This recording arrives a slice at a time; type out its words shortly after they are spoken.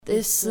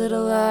This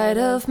little light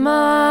of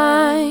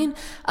mine,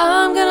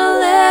 I'm gonna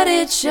let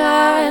it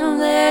shine,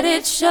 let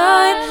it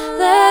shine,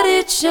 let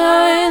it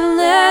shine,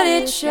 let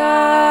it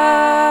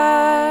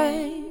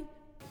shine.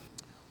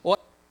 Well,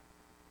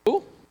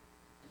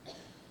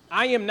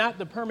 I am not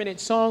the permanent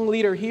song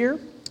leader here,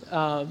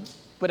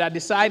 but I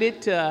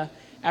decided to,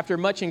 after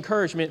much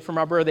encouragement from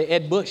our brother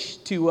Ed Bush,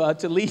 to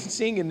lead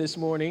singing this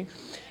morning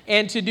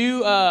and to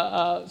do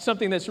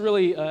something that's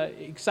really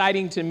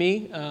exciting to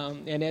me,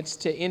 and it's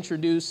to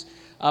introduce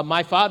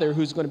my father,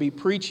 who's going to be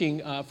preaching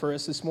for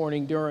us this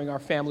morning during our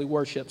family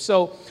worship.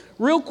 So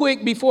real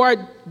quick, before I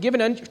give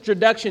an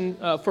introduction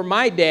for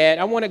my dad,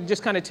 I want to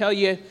just kind of tell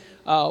you,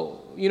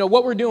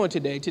 what we're doing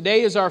today.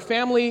 Today is our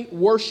family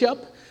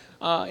worship,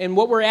 and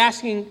what we're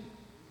asking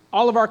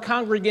all of our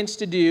congregants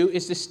to do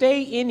is to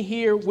stay in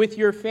here with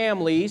your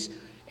families.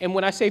 And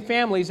when I say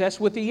families, that's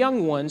with the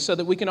young ones, so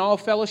that we can all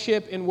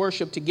fellowship and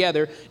worship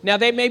together. Now,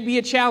 they may be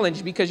a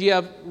challenge because you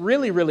have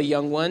really, really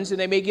young ones, and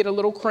they may get a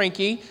little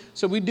cranky.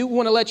 So we do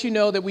want to let you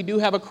know that we do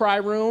have a cry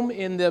room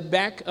in the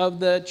back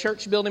of the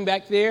church building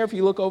back there. If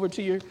you look over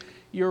to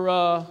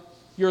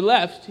your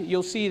left,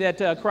 you'll see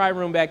that cry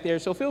room back there.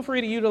 So feel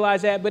free to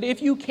utilize that. But if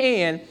you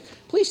can,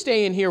 please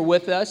stay in here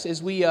with us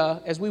as we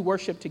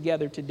worship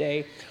together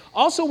today.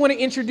 Also want to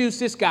introduce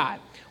this guy.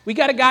 We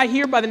got a guy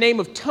here by the name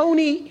of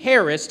Tony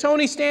Harris.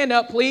 Tony, stand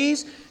up,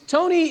 please.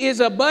 Tony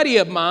is a buddy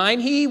of mine.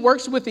 He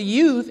works with the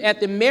youth at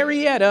the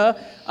Marietta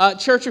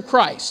Church of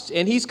Christ.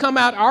 And he's come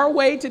out our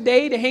way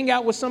today to hang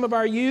out with some of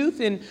our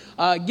youth and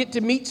get to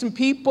meet some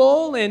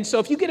people. And so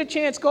if you get a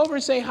chance, go over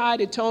and say hi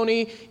to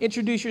Tony.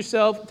 Introduce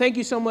yourself. Thank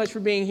you so much for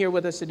being here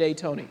with us today,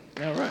 Tony.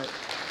 All right.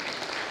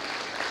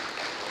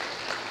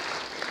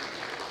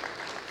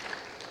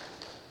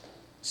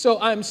 So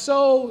I'm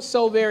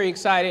so very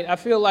excited. I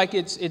feel like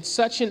it's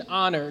such an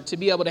honor to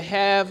be able to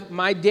have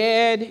my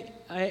dad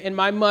and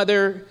my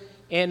mother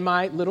and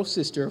my little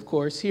sister, of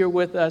course, here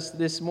with us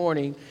this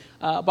morning.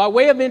 By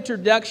way of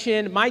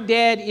introduction, my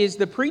dad is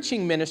the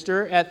preaching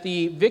minister at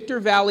the Victor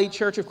Valley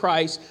Church of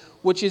Christ,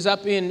 which is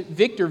up in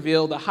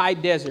Victorville, the high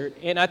desert.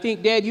 And I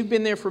think, Dad, you've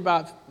been there for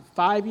about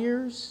 5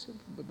 years,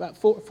 about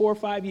four or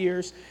 5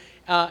 years.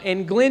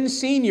 And Glenn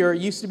Sr.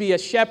 used to be a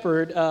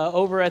shepherd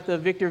over at the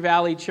Victor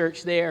Valley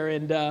Church there.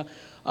 And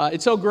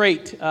it's so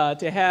great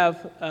to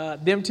have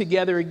them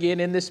together again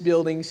in this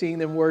building, seeing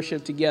them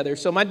worship together.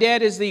 So my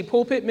dad is the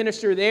pulpit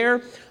minister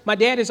there. My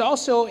dad is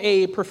also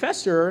a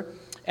professor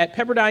at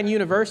Pepperdine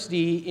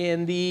University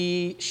in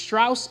the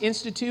Strauss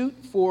Institute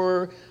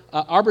for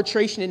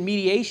Arbitration and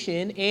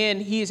Mediation.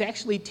 And he is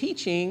actually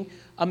teaching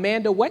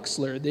Amanda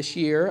Wexler this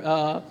year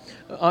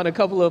on a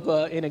couple of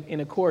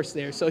in a course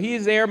there. So he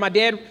is there. My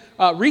dad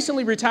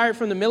recently retired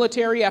from the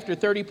military after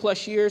 30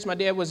 plus years. My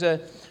dad was a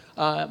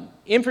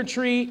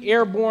infantry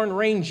airborne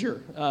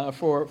ranger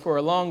for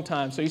a long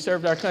time. So he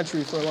served our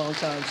country for a long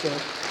time. So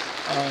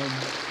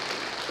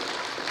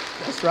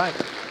that's right.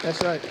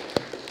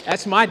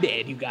 That's my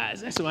dad, you guys.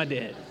 That's my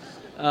dad.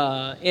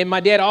 And my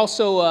dad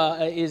also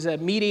is a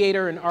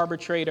mediator and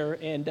arbitrator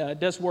and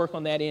does work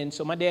on that end.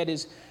 So my dad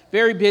is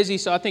very busy,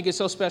 so I think it's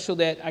so special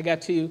that I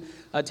got to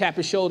tap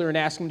his shoulder and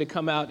ask him to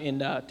come out and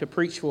to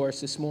preach for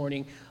us this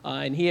morning.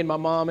 And he and my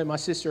mom and my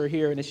sister are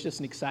here, and it's just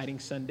an exciting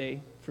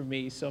Sunday for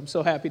me. So I'm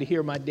so happy to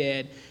hear my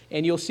dad,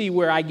 and you'll see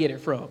where I get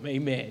it from.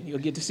 Amen. You'll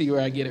get to see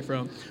where I get it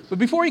from. But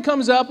before he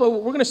comes up, we're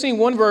going to sing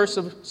one verse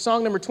of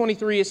song number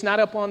 23. It's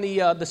not up on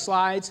the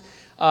slides.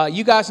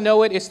 You guys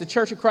know it. It's the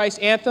Church of Christ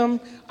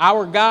anthem,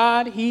 Our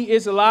God, He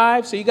is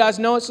Alive. So you guys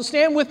know it. So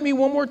stand with me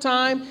one more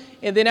time.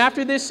 And then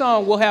after this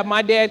song, we'll have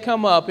my dad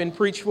come up and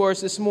preach for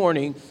us this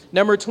morning.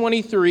 Number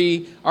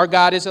 23, Our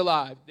God is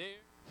Alive.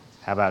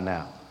 How about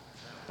now?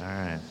 All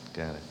right,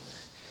 got it.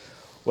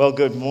 Well,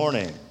 good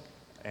morning.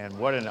 And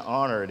what an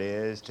honor it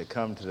is to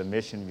come to the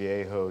Mission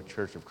Viejo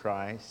Church of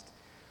Christ.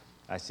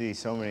 I see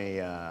so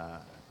many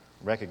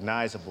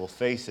recognizable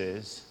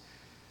faces.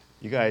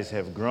 You guys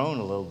have grown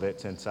a little bit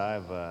since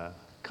I've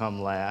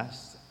come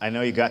last. I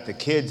know you got the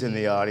kids in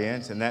the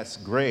audience, and that's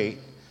great.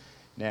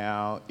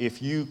 Now,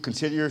 if you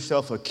consider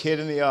yourself a kid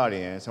in the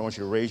audience, I want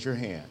you to raise your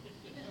hand.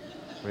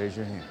 Raise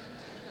your hand.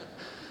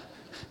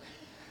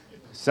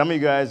 Some of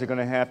you guys are going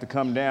to have to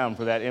come down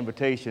for that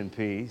invitation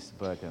piece.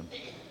 But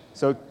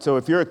so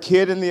if you're a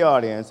kid in the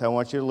audience, I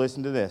want you to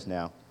listen to this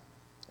now.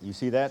 You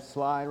see that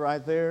slide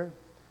right there?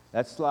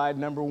 That's slide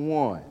number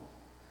 1.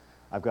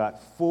 I've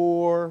got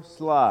 4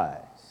 slides.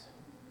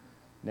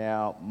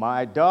 Now,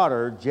 my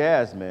daughter,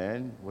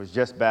 Jasmine, was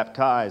just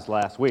baptized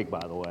last week,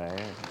 by the way.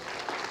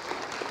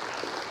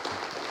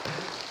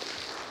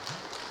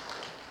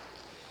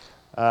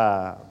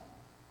 A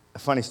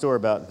funny story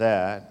about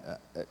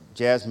that.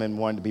 Jasmine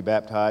wanted to be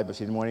baptized, but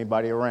she didn't want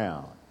anybody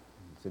around.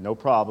 I said, no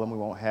problem, we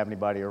won't have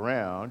anybody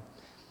around.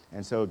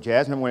 And so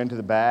Jasmine went into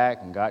the back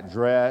and got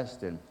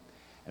dressed, and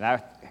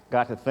I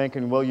got to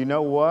thinking, well, you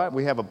know what?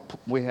 We have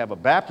a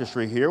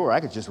baptistry here where I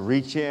could just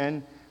reach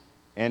in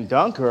and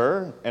dunk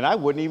her, and I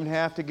wouldn't even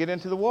have to get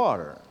into the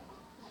water.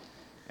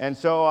 And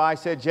so I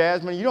said,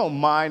 Jasmine, you don't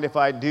mind if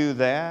I do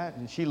that?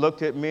 And she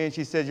looked at me and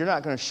she said, you're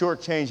not going to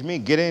shortchange me.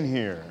 Get in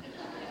here.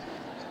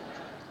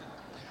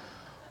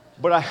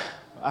 But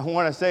I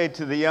want to say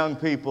to the young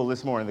people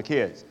this morning, the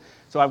kids,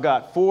 so I've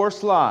got 4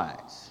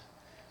 slides.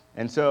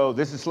 And so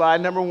this is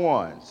slide number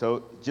 1.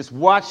 So just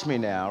watch me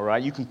now,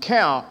 right? You can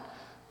count,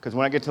 because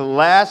when I get to the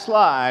last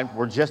slide,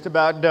 we're just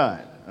about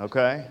done,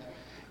 okay?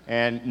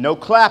 And no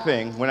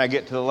clapping when I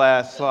get to the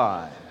last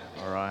slide,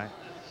 all right?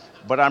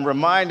 But I'm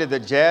reminded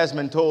that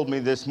Jasmine told me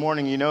this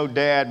morning, you know,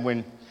 Dad,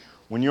 when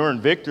you're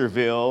in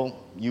Victorville,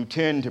 you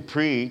tend to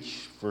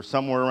preach for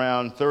somewhere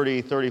around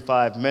 30,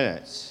 35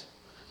 minutes.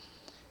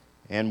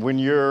 And when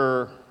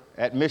you're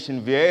at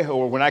Mission Viejo,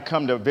 or when I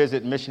come to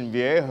visit Mission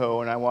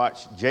Viejo and I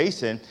watch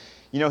Jason,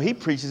 you know, he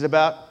preaches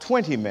about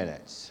 20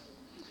 minutes.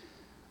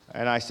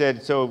 And I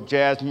said, so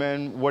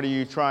Jasmine, what are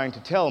you trying to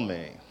tell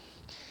me?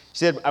 She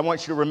said, I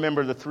want you to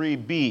remember the 3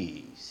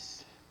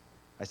 B's.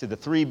 I said, the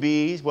 3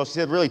 B's? Well, she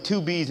said, really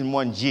 2 B's and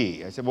 1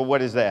 G. I said, well,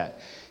 what is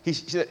that? She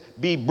said,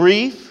 be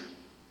brief,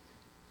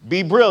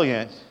 be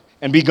brilliant,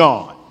 and be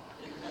gone.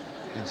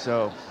 And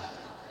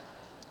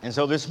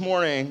so this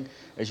morning,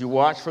 as you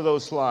watch for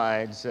those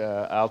slides,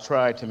 I'll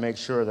try to make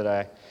sure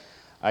that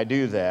I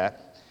do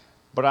that.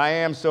 But I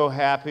am so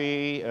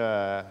happy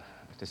to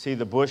see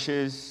the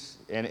Bushes.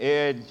 And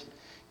Ed,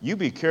 you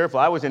be careful.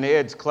 I was in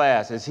Ed's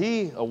class. Is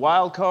he a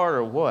wild card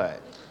or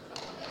what?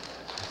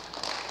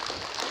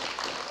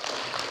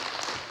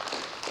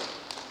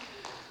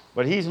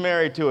 But he's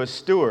married to a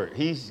Stewart.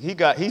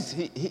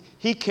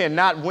 He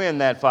cannot win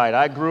that fight.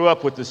 I grew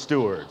up with the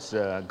Stewarts.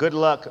 Good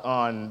luck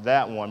on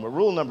that one. But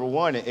rule number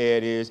 1,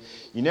 Ed, is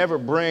you never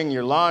bring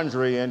your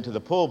laundry into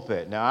the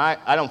pulpit. Now,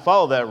 I don't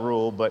follow that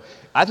rule, but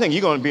I think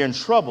you're going to be in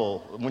trouble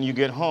when you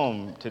get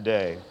home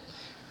today.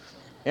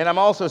 And I'm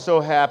also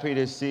so happy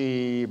to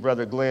see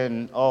Brother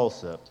Glenn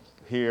Alsop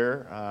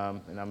here,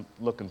 and I'm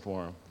looking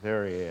for him.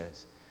 There he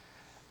is.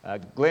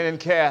 Glenn and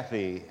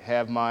Kathy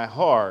have my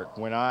heart.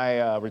 When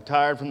I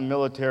retired from the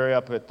military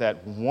up at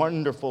that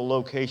wonderful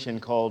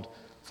location called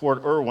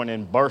Fort Irwin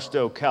in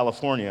Barstow,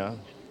 California,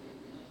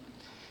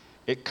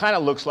 it kind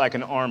of looks like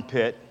an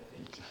armpit.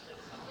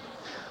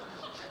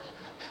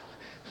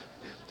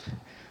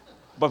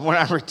 But when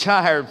I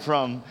retired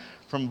from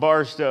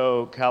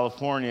Barstow,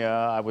 California,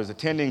 I was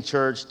attending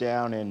church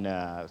down in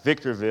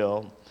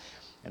Victorville.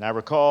 And I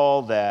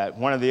recall that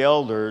one of the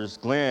elders,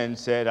 Glenn,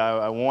 said,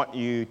 I want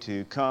you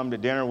to come to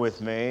dinner with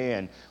me.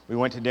 And we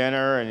went to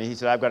dinner, and he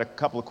said, I've got a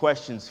couple of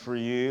questions for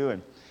you.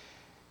 And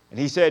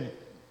he said,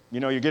 you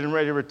know, you're getting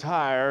ready to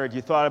retire. Have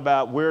you thought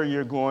about where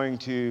you're going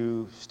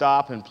to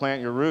stop and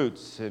plant your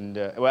roots? And,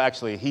 well,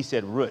 actually, he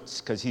said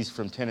roots, because he's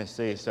from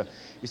Tennessee. So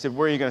he said,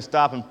 where are you going to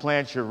stop and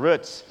plant your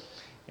roots?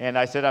 And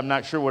I said, I'm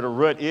not sure what a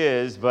root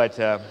is, but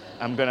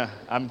I'm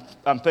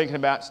thinking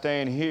about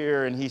staying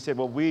here. And he said,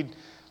 well, we'd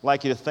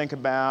like you to think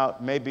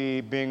about maybe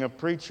being a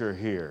preacher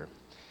here.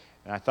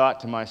 And I thought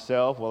to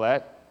myself, well,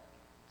 that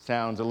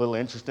sounds a little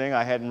interesting.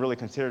 I hadn't really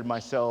considered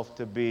myself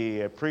to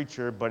be a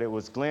preacher, but it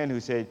was Glenn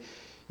who said,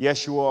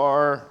 yes, you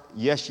are,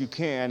 yes, you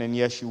can, and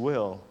yes, you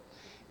will,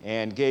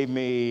 and gave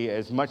me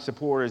as much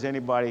support as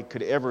anybody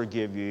could ever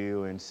give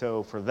you. And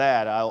so for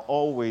that, I'll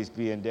always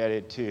be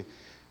indebted to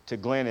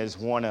Glenn as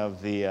one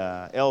of the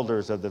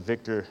elders of the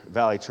Victor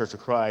Valley Church of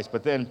Christ.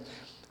 But then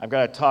I've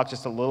got to talk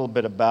just a little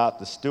bit about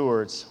the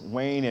Stewarts.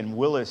 Wayne and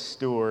Willis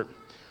Stewart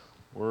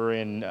were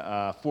in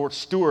Fort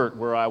Stewart,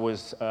 where I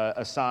was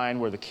assigned,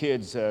 where the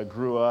kids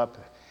grew up.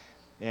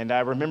 And I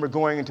remember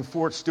going into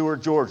Fort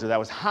Stewart, Georgia. That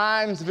was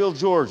Hinesville,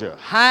 Georgia.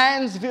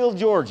 Hinesville,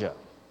 Georgia.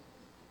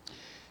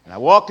 And I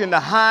walked into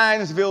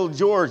Hinesville,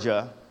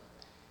 Georgia,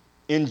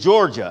 in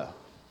Georgia,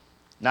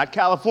 not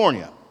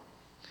California.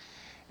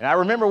 And I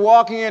remember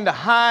walking into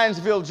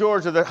Hinesville,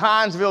 Georgia, the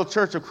Hinesville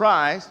Church of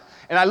Christ,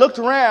 and I looked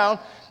around,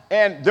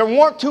 and there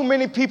weren't too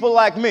many people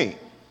like me.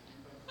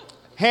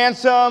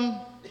 Handsome.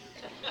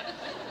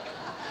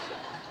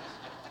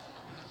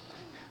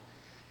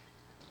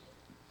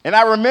 And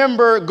I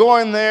remember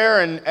going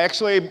there, and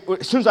actually,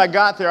 as soon as I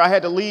got there, I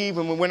had to leave,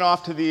 and we went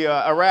off to the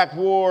Iraq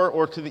War,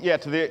 or to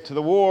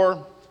the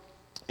war.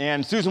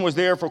 And Susan was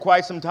there for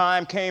quite some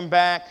time, came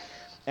back,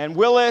 and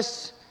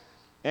Willis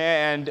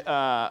and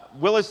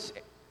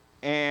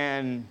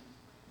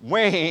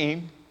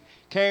Wayne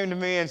came to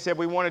me and said,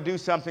 we want to do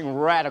something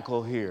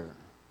radical here.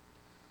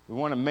 We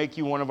want to make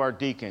you one of our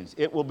deacons.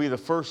 It will be the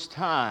first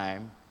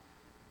time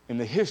in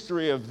the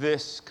history of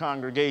this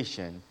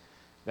congregation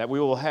that we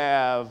will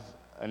have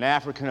an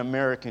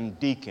African-American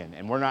deacon,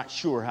 and we're not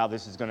sure how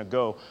this is going to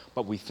go,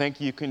 but we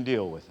think you can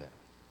deal with it.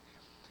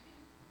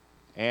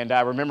 And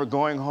I remember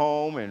going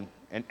home and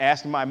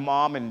asking my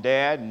mom and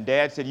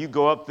Dad said, you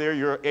go up there,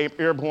 you're an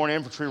airborne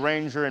infantry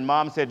ranger, and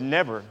Mom said,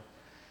 never.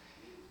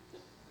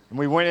 And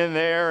we went in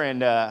there,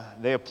 and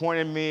they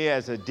appointed me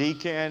as a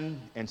deacon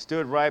and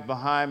stood right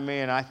behind me,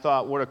 and I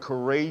thought, what a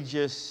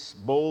courageous,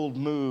 bold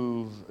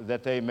move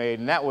that they made.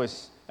 And that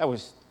was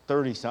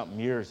 30-something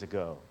years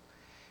ago.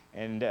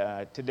 And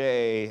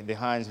today, the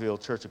Hinesville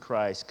Church of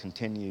Christ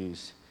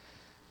continues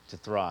to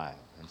thrive.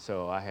 And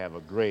so I have a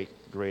great,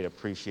 great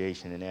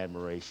appreciation and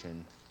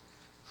admiration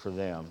for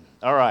them.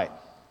 All right,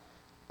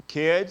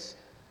 kids,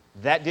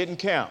 that didn't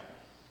count.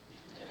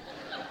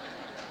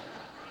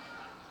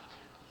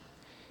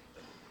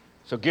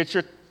 So get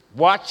your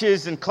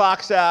watches and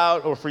clocks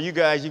out, or for you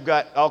guys, you've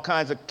got all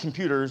kinds of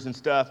computers and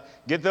stuff.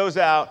 Get those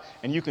out,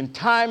 and you can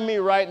time me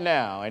right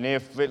now. And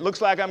if it looks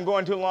like I'm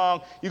going too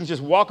long, you can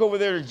just walk over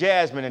there to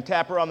Jasmine and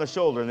tap her on the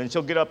shoulder, and then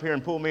she'll get up here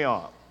and pull me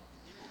off.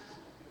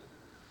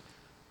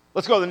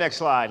 Let's go to the next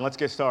slide, and let's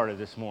get started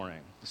this morning.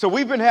 So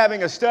we've been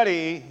having a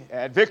study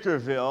at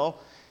Victorville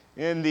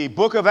in the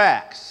book of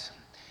Acts.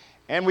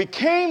 And we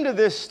came to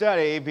this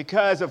study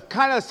because of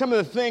kind of some of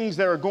the things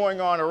that are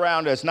going on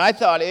around us. And I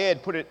thought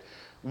Ed put it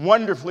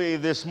wonderfully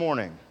this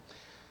morning.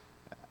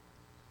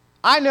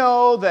 I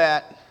know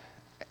that,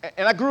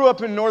 and I grew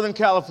up in Northern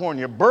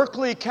California,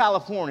 Berkeley,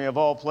 California of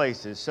all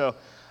places. So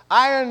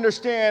I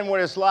understand what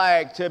it's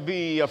like to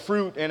be a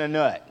fruit and a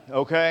nut,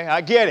 okay?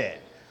 I get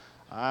it.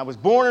 I was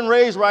born and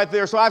raised right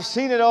there, so I've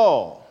seen it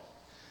all.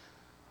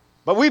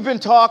 But we've been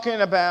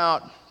talking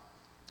about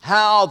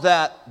how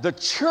that the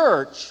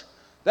church,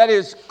 that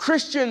is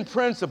Christian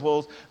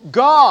principles,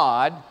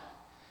 God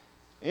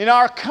in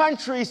our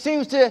country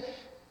seems to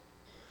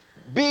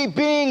be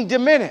being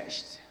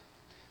diminished.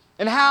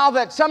 And how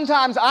that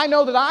sometimes I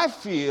know that I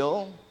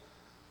feel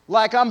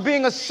like I'm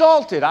being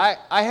assaulted. I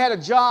had a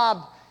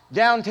job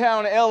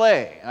downtown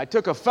LA. I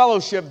took a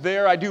fellowship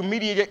there. I do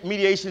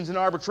mediations and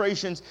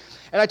arbitrations.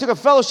 And I took a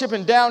fellowship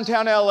in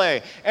downtown LA.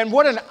 And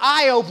what an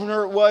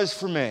eye-opener it was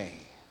for me.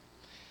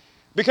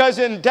 Because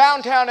in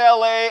downtown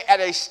LA, at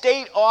a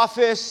state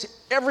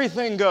office,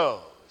 everything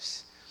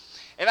goes.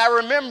 And I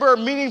remember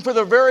meeting for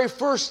the very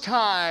first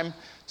time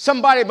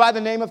somebody by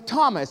the name of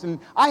Thomas. And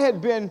I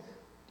had been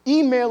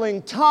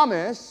emailing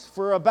Thomas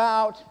for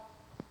about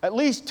at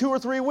least 2 or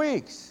 3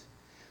 weeks.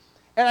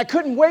 And I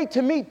couldn't wait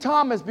to meet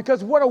Thomas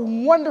because what a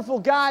wonderful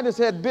guy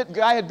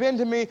guy had been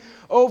to me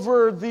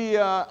over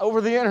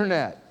the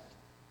internet.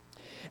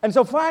 And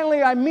so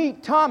finally I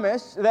meet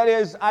Thomas. That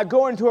is, I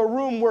go into a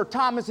room where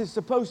Thomas is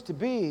supposed to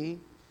be.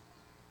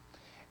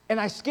 And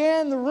I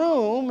scan the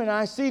room and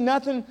I see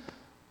nothing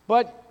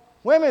but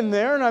women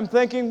there. And I'm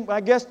thinking, I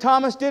guess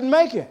Thomas didn't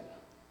make it.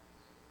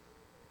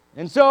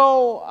 And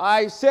so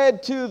I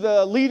said to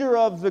the leader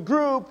of the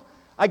group,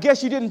 I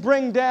guess you didn't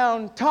bring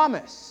down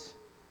Thomas.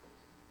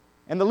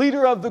 And the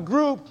leader of the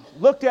group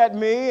looked at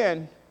me,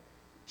 and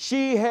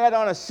she had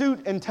on a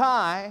suit and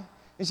tie,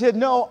 and she said,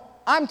 no,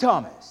 I'm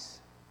Thomas.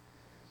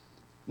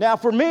 Now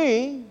for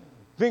me,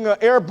 being an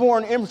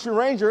airborne infantry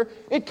ranger,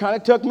 it kind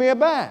of took me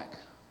aback.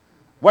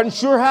 Wasn't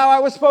sure how I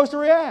was supposed to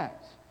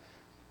react.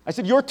 I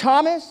said, you're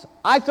Thomas?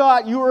 I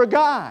thought you were a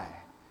guy.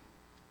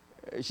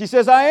 She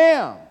says, I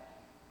am.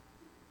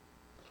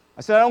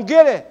 I said, I don't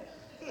get it.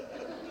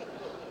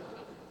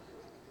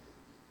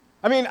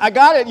 I mean, I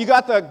got it. You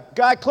got the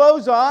guy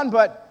clothes on,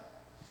 but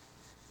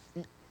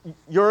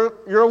you're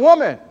a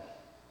woman.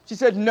 She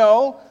said,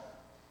 no,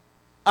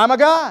 I'm a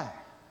guy.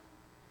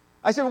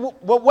 I said,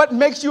 well, what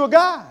makes you a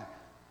guy?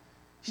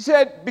 She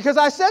said, because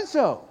I said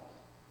so.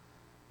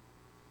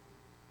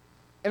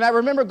 And I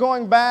remember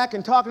going back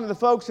and talking to the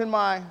folks in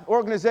my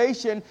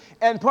organization,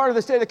 and part of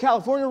the state of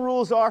California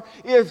rules are,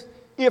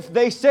 if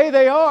they say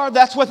they are,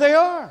 that's what they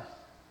are.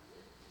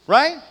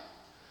 Right?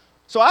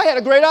 So I had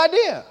a great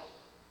idea.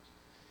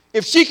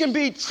 If she can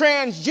be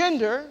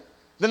transgender,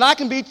 then I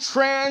can be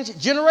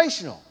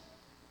transgenerational.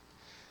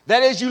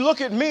 That is, you look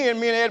at me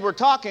and Ed were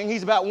talking,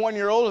 he's about 1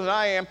 year older than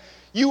I am,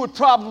 you would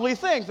probably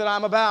think that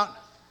I'm about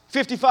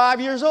 55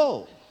 years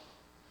old.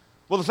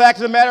 Well, the fact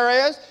of the matter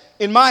is,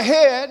 in my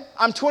head,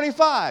 I'm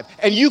 25,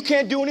 and you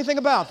can't do anything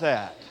about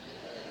that.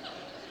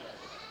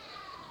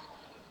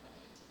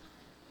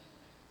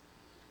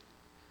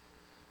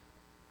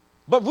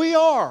 But we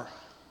are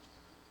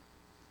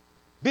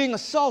being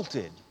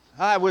assaulted.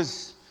 I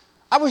was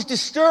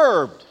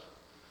disturbed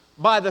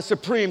by the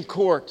Supreme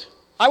Court.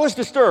 I was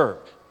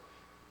disturbed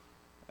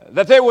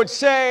that they would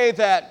say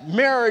that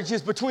marriage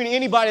is between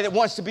anybody that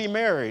wants to be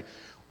married,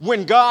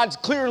 when God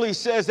clearly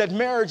says that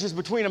marriage is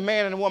between a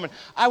man and a woman.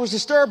 I was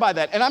disturbed by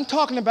that. And I'm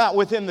talking about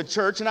within the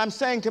church, and I'm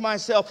saying to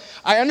myself,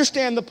 I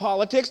understand the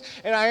politics,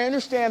 and I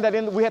understand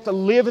that we have to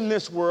live in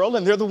this world,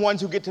 and they're the ones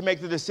who get to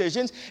make the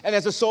decisions. And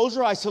as a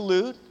soldier, I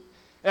salute,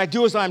 and I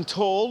do as I'm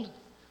told.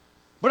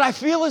 But I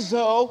feel as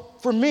though,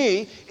 for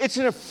me, it's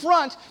an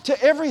affront to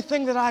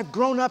everything that I've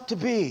grown up to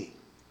be.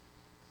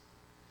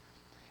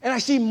 And I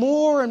see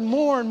more and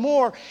more and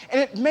more, and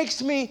it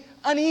makes me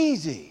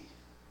uneasy.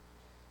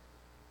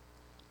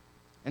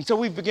 And so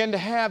we begin to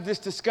have this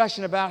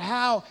discussion about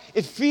how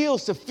it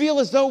feels to feel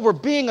as though we're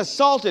being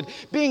assaulted,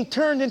 being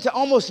turned into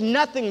almost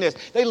nothingness.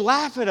 They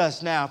laugh at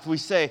us now if we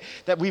say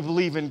that we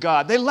believe in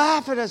God. They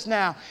laugh at us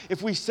now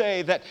if we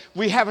say that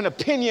we have an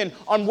opinion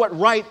on what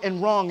right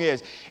and wrong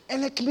is.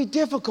 And it can be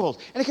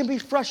difficult, and it can be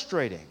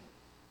frustrating.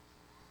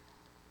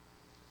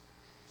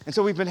 And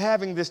so we've been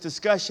having this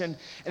discussion,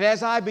 and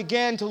as I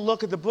began to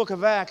look at the book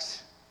of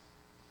Acts,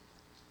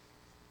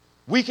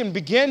 we can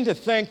begin to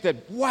think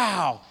that,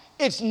 wow,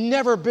 it's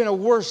never been a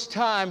worse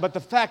time, but the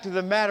fact of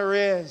the matter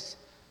is,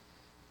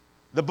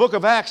 the book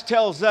of Acts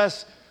tells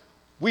us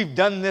we've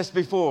done this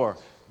before.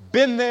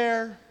 Been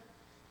there,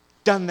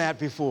 done that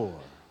before.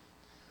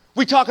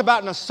 We talk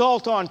about an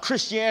assault on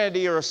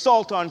Christianity or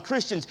assault on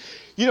Christians.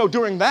 You know,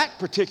 during that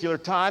particular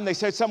time, they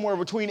said somewhere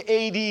between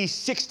AD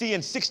 60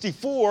 and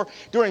 64,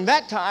 during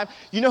that time,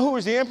 you know who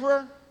was the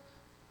emperor?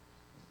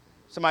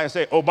 Somebody will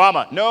say,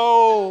 Obama.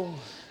 No.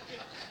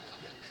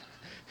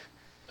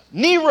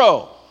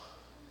 Nero.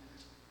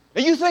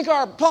 Now you think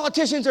our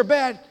politicians are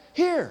bad?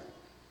 Here.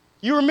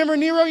 You remember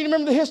Nero? You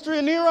remember the history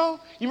of Nero?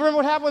 You remember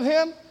what happened with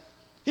him?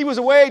 He was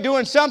away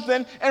doing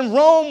something, and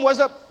Rome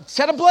was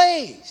set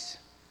ablaze.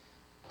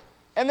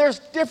 And there's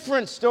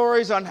different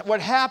stories on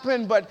what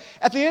happened, but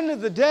at the end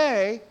of the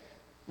day,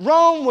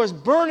 Rome was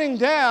burning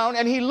down,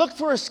 and he looked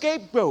for a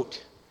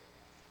scapegoat.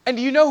 And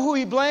do you know who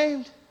he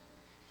blamed?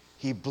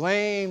 He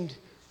blamed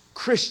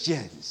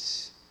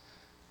Christians.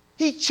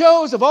 He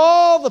chose, of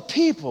all the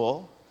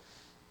people,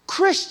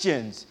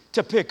 Christians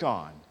to pick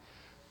on,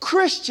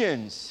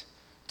 Christians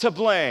to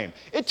blame.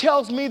 It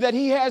tells me that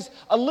he has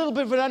a little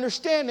bit of an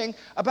understanding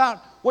about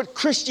what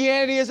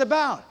Christianity is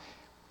about.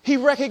 He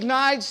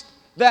recognized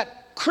that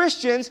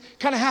Christians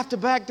kind of have to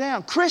back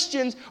down.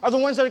 Christians are the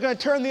ones that are going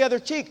to turn the other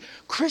cheek.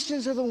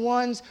 Christians are the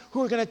ones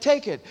who are going to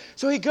take it.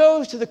 So he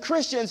goes to the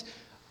Christians,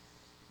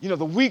 you know,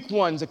 the weak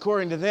ones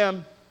according to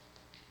them,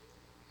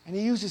 and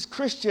he uses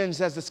Christians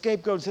as the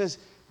scapegoat and says,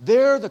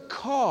 they're the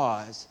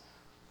cause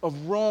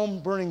of Rome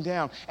burning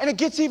down. And it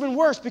gets even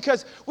worse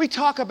because we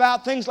talk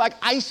about things like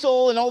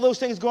ISIL and all those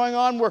things going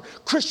on where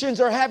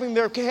Christians are having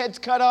their heads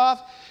cut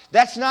off.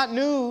 That's not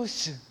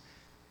news.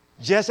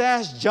 Just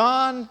ask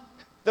John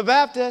the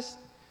Baptist.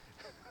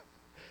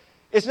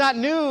 It's not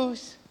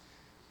news.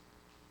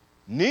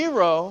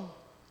 Nero,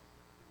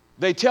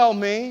 they tell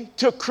me,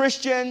 took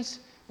Christians,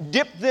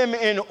 dipped them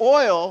in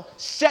oil,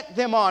 set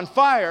them on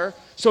fire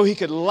so he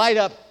could light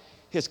up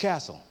his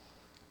castle.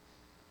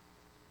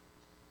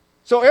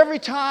 So every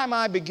time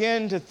I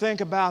begin to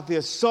think about the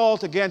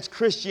assault against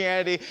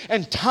Christianity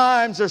and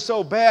times are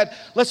so bad,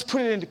 let's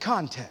put it into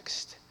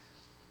context.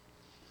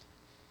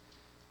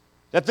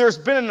 That there's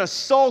been an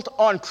assault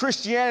on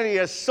Christianity,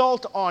 an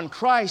assault on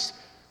Christ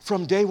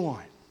from day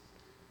one.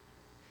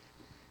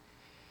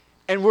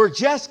 And we're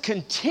just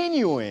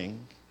continuing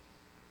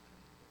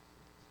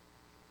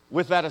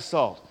with that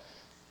assault.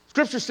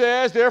 Scripture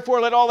says,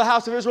 therefore, let all the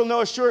house of Israel know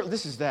assuredly.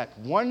 This is that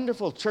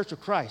wonderful Church of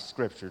Christ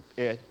scripture,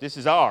 Ed. This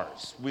is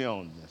ours. We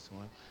own this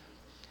one.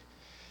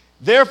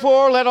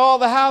 Therefore, let all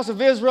the house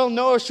of Israel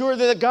know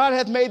assuredly that God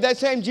hath made that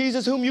same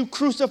Jesus whom you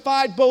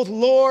crucified, both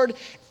Lord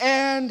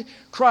and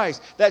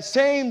Christ. That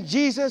same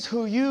Jesus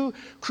who you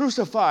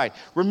crucified.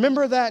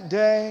 Remember that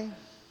day?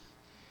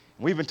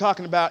 We've been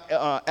talking about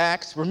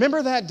Acts.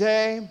 Remember that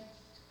day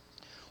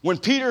when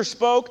Peter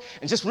spoke?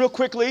 And just real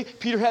quickly,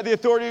 Peter had the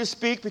authority to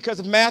speak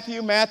because of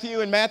Matthew.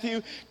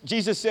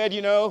 Jesus said,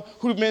 you know,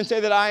 who do men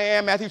say that I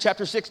am? Matthew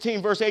chapter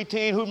 16, verse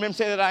 18, who do men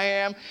say that I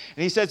am?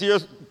 And he says,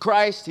 you're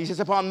Christ. He says,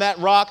 upon that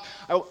rock,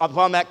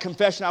 upon that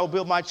confession, I will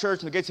build my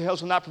church, and the gates of hell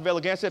shall not prevail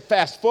against it.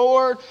 Fast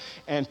forward,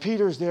 and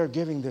Peter's there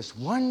giving this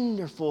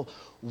wonderful,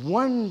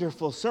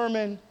 wonderful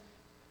sermon.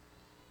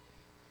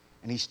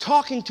 And he's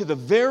talking to the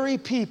very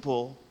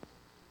people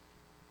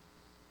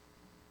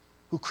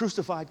who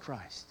crucified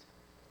Christ.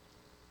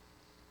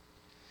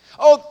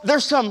 Oh,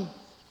 there's some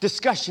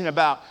discussion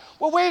about,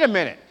 well, wait a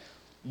minute.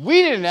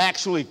 We didn't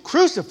actually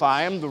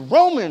crucify him. The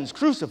Romans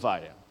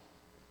crucified him.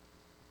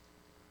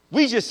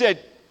 We just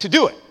said to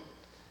do it.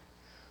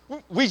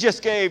 We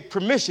just gave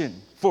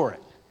permission for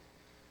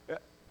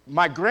it.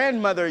 My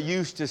grandmother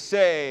used to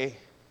say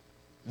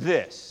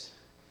this.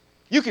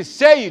 You can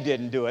say you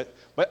didn't do it,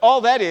 but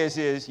all that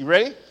is, you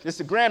ready? This is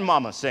the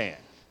grandmama saying.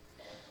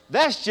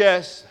 That's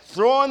just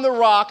throwing the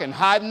rock and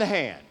hiding the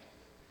hand.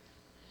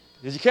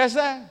 Did you catch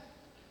that?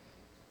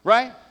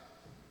 Right?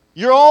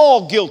 You're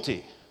all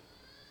guilty.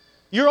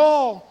 You're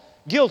all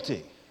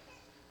guilty.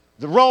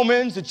 The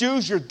Romans, the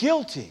Jews, you're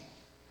guilty.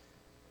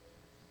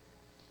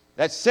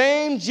 That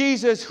same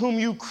Jesus whom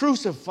you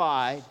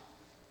crucified,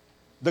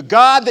 the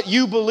God that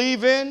you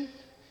believe in,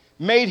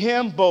 made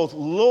him both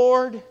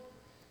Lord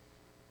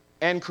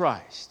and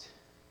Christ.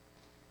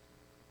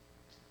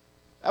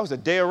 That was a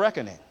day of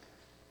reckoning.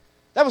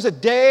 That was a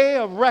day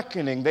of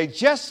reckoning. They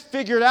just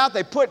figured out,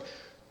 they put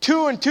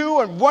 2 and 2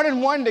 and 1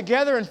 and 1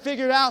 together and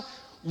figured out,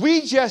 we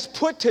just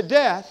put to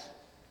death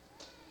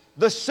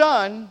the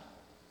Son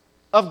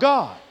of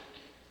God.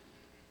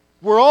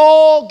 We're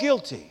all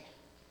guilty.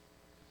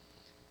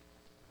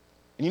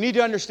 And you need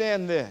to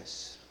understand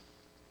this,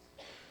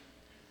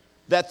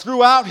 that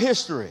throughout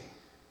history,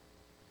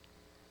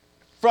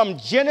 from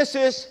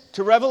Genesis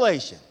to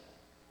Revelation,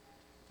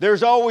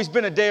 there's always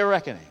been a day of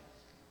reckoning.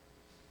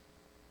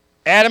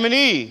 Adam and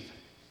Eve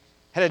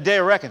had a day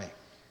of reckoning.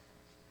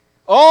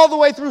 All the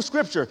way through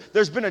Scripture,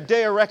 there's been a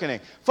day of reckoning.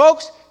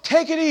 Folks,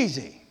 take it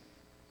easy.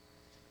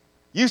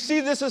 You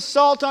see this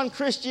assault on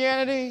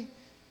Christianity?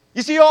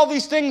 You see all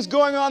these things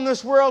going on in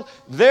this world?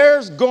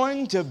 There's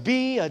going to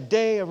be a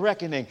day of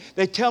reckoning.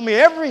 They tell me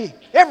every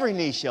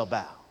knee shall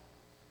bow.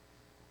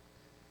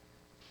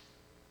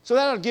 So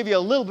that'll give you a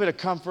little bit of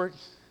comfort.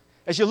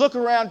 As you look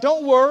around,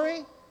 don't worry.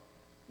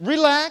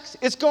 Relax.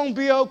 It's going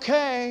to be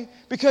okay,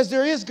 because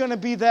there is going to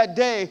be that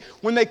day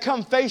when they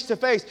come face to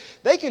face.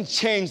 They can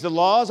change the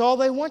laws all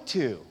they want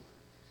to.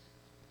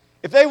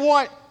 If they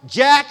want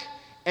Jack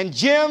and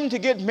Jim to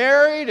get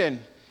married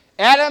and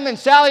Adam and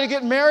Sally to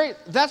get married,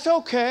 that's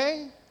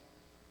okay.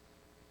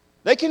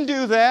 They can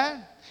do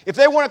that. If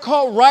they want to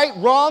call right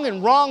wrong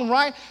and wrong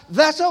right,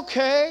 that's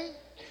okay.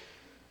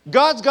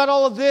 God's got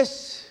all of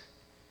this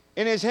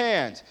in his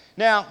hands.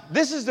 Now,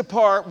 this is the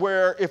part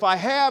where if I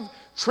have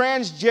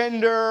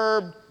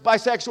transgender,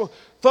 bisexual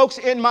folks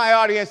in my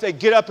audience, they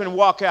get up and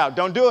walk out.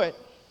 Don't do it.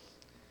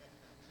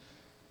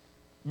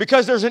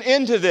 Because there's an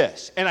end to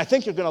this, and I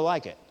think you're going to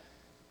like it.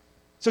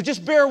 So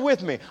just bear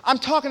with me. I'm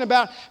talking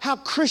about how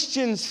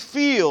Christians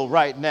feel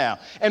right now,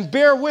 and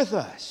bear with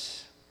us.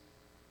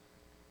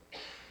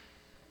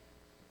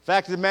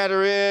 Fact of the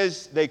matter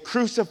is, they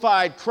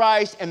crucified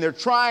Christ, and they're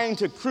trying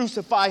to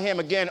crucify him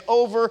again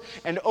over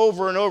and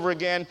over and over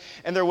again,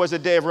 and there was a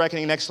day of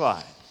reckoning. Next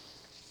slide.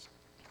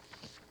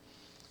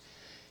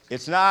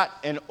 It's not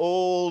an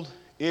old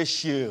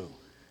issue.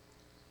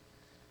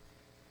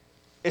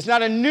 It's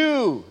not a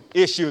new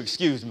issue,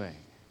 excuse me.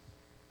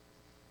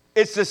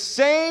 It's the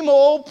same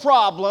old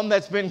problem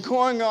that's been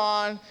going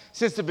on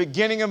since the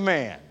beginning of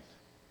man.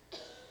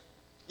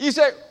 You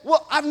say,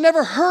 well, I've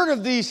never heard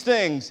of these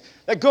things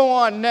that go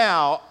on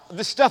now,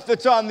 the stuff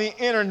that's on the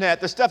internet,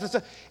 the stuff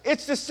that's...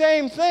 It's the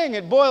same thing.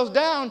 It boils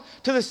down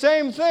to the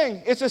same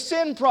thing. It's a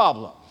sin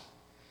problem.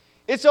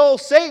 It's old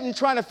Satan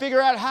trying to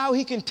figure out how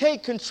he can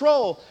take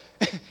control.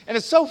 And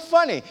it's so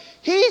funny.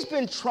 He's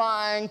been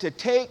trying to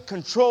take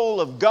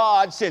control of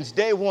God since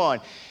day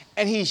one.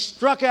 And he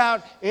struck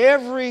out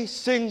every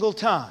single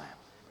time.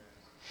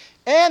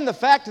 And the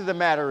fact of the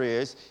matter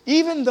is,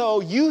 even though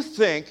you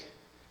think,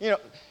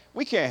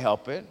 we can't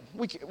help it.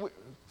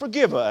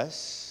 Forgive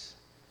us.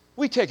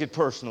 We take it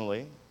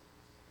personally.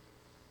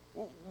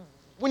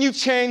 When you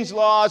change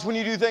laws, when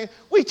you do things,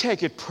 we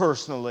take it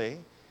personally.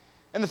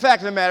 And the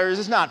fact of the matter is,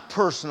 it's not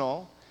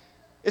personal.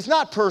 It's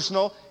not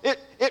personal.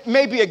 It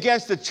may be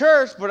against the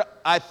church, but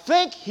I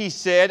think he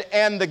said,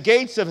 and the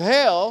gates of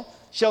hell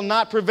shall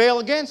not prevail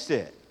against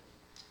it.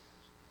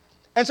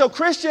 And so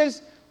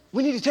Christians,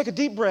 we need to take a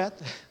deep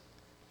breath.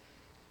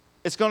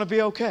 It's going to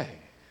be okay.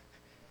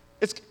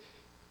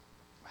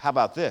 How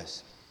about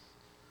this?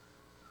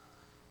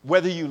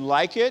 Whether you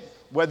like it,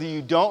 whether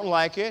you don't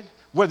like it,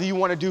 whether you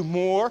want to do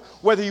more,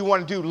 whether you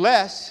want to do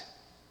less,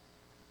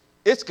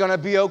 it's going to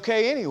be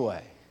okay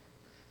anyway.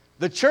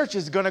 The church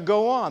is going to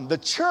go on. The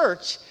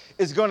church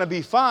is going to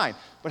be fine.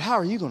 But how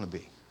are you going to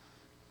be?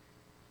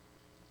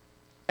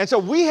 And so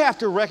we have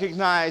to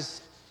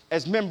recognize,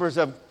 as members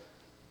of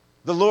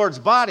the Lord's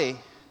body,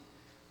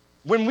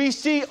 when we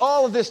see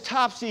all of this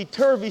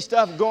topsy-turvy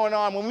stuff going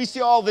on, when we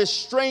see all this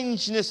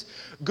strangeness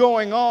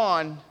going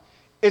on,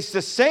 it's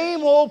the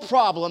same old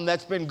problem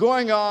that's been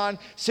going on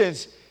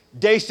since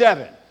day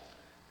 7.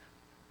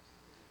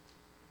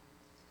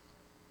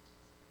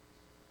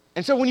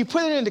 And so when you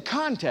put it into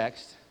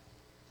context,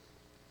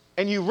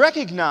 and you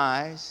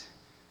recognize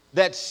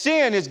that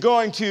sin is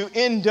going to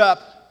end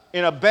up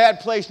in a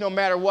bad place no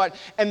matter what,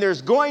 and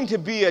there's going to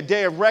be a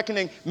day of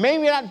reckoning,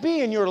 maybe not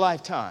be in your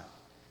lifetime.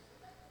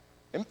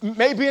 It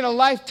may be in a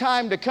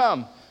lifetime to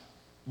come.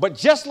 But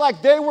just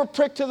like they were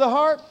pricked to the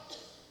heart,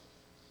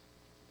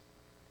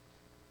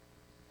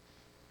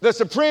 the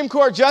Supreme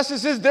Court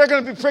justices, they're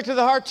going to be pricked to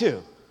the heart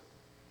too.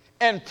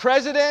 And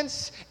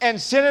presidents and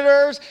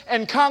senators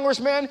and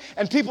congressmen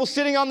and people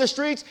sitting on the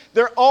streets,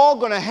 they're all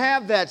going to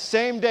have that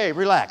same day.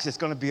 Relax, it's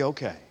going to be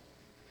okay.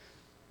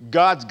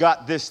 God's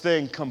got this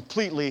thing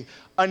completely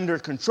under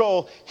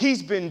control.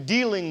 He's been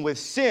dealing with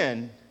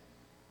sin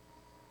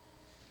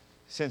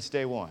since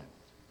day 1.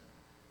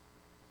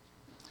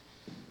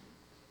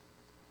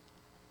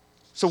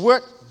 So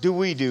what do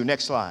we do?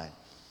 Next slide.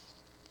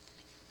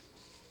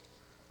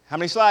 How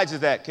many slides is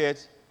that,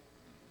 kids?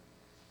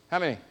 How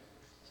many?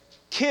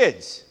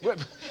 Kids.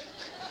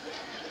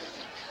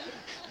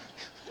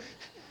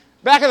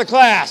 Back of the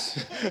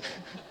class.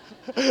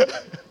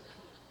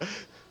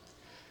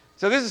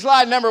 So this is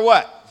slide number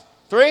what?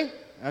 3?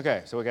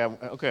 Okay, so we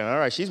got, okay, all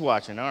right, she's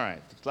watching, all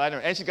right. Slide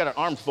number, and she's got her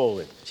arms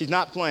folded. She's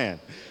not playing.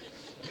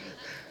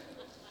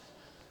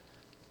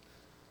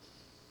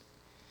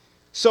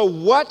 So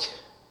what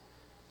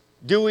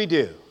do we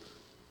do?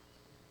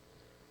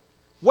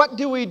 What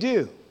do we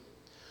do?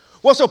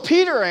 Well, so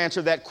Peter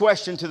answered that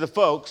question to the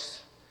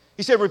folks.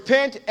 He said,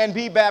 repent and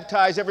be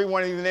baptized, every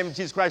one of you, in the name of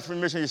Jesus Christ for the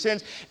remission of your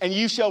sins, and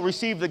you shall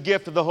receive the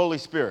gift of the Holy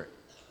Spirit.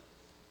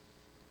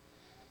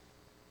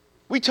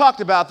 We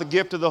talked about the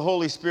gift of the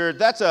Holy Spirit.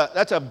 That's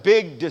a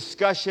big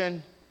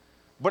discussion,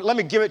 but let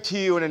me give it to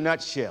you in a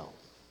nutshell.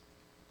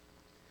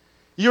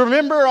 You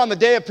remember on the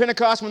day of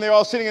Pentecost when they were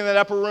all sitting in that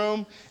upper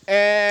room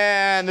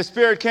and the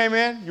Spirit came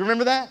in? You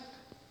remember that?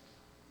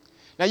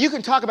 Now, you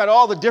can talk about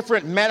all the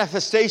different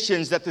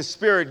manifestations that the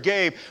Spirit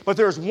gave, but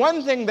there's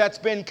one thing that's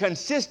been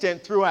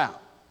consistent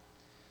throughout.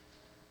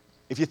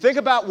 If you think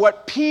about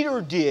what Peter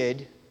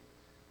did,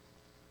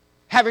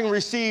 having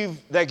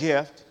received that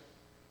gift,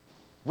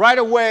 Right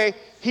away,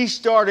 he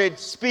started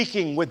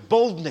speaking with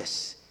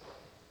boldness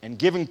and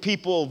giving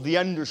people the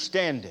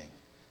understanding.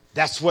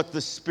 That's what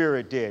the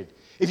Spirit did.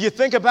 If you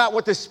think about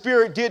what the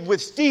Spirit did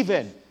with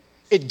Stephen,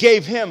 it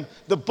gave him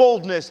the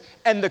boldness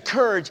and the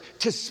courage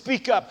to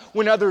speak up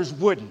when others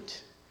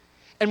wouldn't.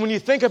 And when you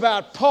think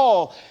about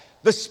Paul,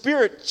 the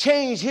Spirit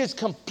changed his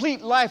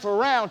complete life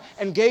around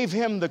and gave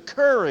him the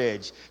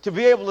courage to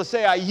be able to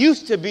say, I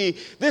used to be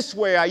this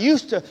way, I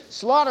used to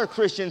slaughter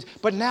Christians,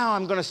 but now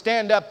I'm going to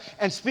stand up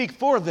and speak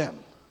for them.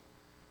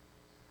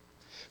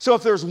 So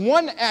if there's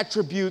one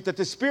attribute that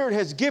the Spirit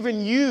has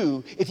given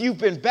you, if you've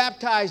been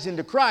baptized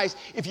into Christ,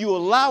 if you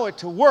allow it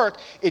to work,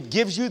 it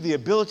gives you the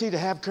ability to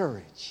have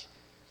courage.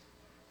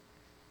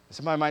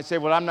 Somebody might say,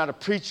 well, I'm not a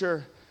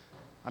preacher,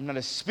 I'm not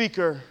a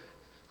speaker,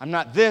 I'm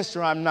not this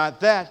or I'm not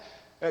that.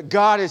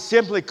 God is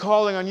simply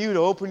calling on you to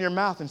open your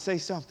mouth and say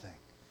something.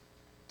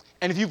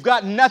 And if you've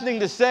got nothing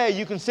to say,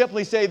 you can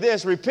simply say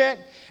this: repent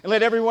and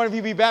let every one of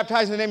you be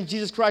baptized in the name of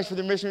Jesus Christ for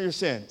the remission of your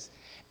sins.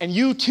 And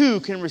you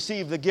too can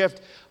receive the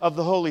gift of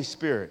the Holy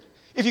Spirit.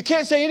 If you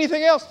can't say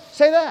anything else,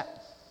 say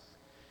that.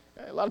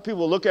 A lot of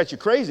people will look at you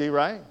crazy,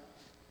 right?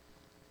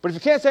 But if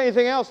you can't say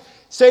anything else,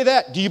 say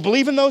that. Do you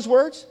believe in those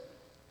words?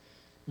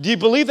 Do you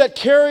believe that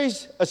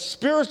carries a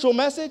spiritual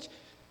message?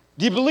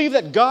 Do you believe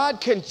that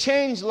God can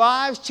change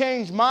lives,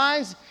 change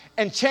minds,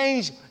 and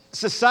change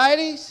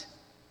societies?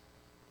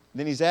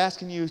 Then he's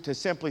asking you to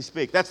simply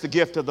speak. That's the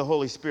gift of the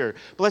Holy Spirit.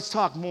 But let's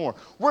talk more.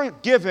 We're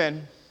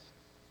given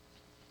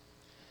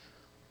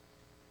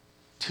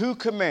 2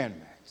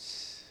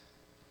 commandments.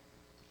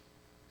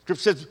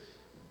 Scripture says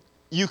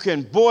you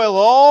can boil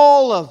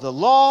all of the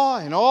law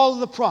and all of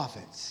the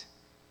prophets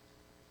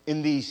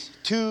in these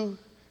 2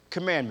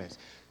 commandments.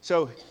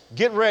 So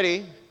get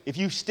ready. If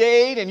you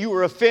stayed and you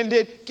were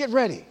offended, get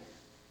ready.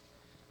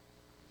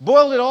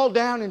 Boil it all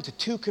down into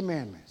 2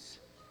 commandments.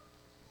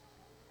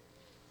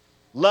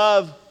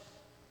 Love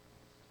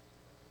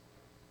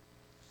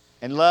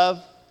and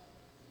love.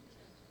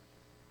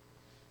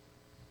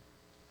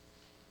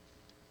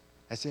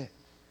 That's it.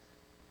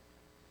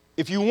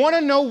 If you want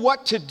to know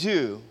what to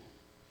do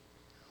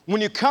when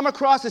you come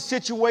across a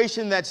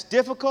situation that's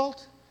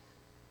difficult,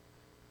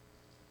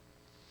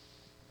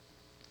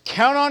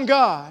 count on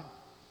God,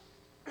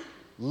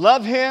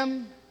 love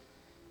Him,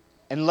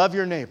 and love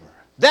your neighbor.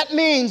 That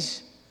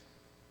means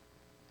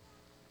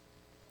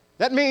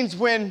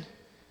when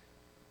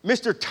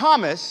Mr.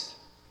 Thomas,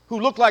 who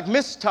looked like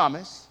Miss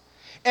Thomas,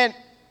 and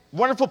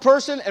wonderful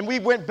person, and we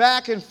went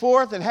back and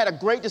forth and had a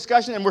great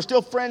discussion, and we're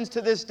still friends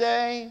to this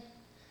day.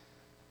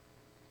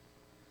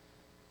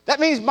 That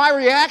means my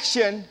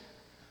reaction,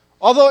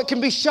 although it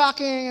can be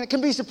shocking and it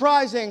can be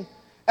surprising,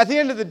 at the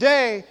end of the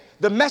day,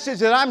 the message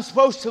that I'm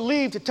supposed to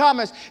leave to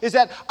Thomas is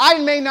that I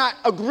may not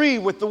agree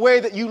with the way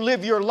that you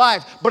live your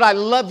life, but I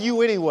love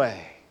you anyway.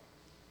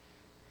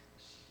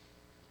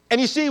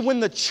 And you see, when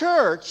the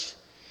church,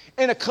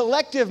 in a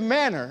collective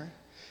manner,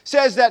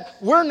 says that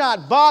we're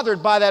not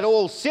bothered by that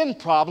old sin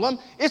problem,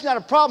 it's not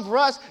a problem for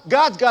us,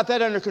 God's got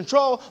that under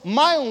control.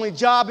 My only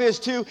job is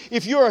to,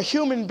 if you're a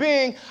human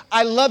being,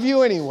 I love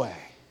you anyway.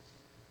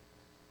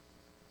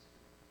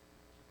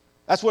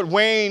 That's what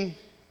Wayne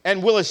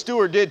and Willis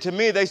Stewart did to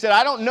me. They said,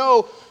 I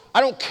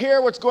don't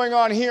care what's going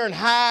on here in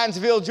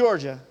Hinesville,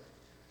 Georgia,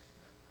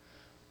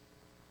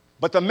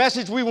 but the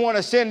message we want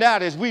to send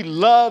out is we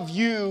love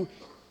you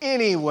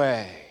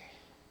anyway.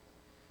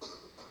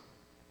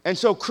 And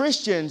so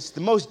Christians,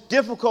 the most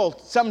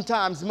difficult,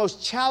 sometimes the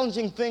most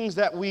challenging things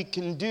that we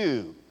can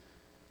do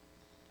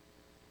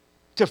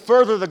to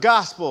further the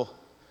gospel,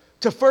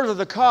 to further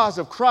the cause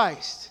of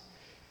Christ,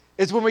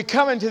 is when we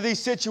come into these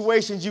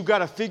situations, you've got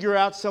to figure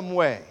out some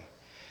way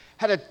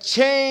how to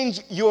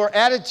change your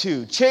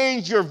attitude,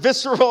 change your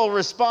visceral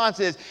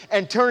responses,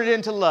 and turn it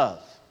into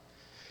love.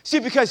 See,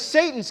 because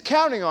Satan's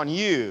counting on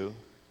you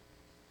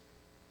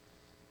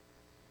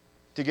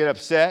to get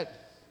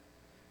upset,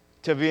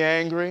 to be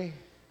angry,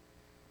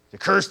 to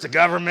curse the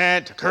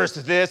government, to curse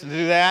this and to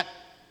do that.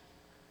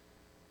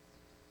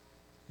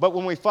 But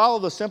when we follow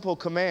the simple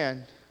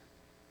command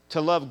to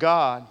love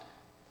God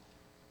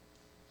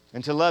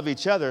and to love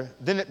each other,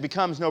 then it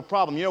becomes no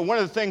problem. You know, one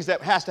of the things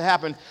that has to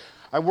happen,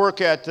 I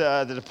work at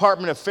the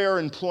Department of Fair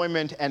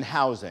Employment and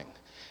Housing,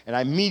 and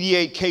I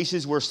mediate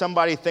cases where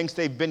somebody thinks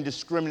they've been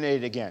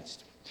discriminated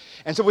against.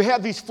 And so we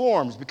have these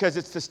forms because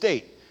it's the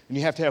state, and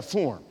you have to have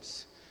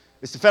forms.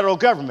 It's the federal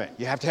government,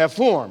 you have to have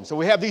forms. So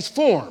we have these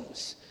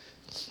forms.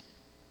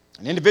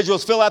 And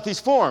individuals fill out these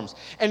forms.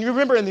 And you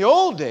remember in the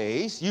old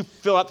days, you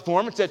fill out the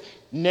form, it said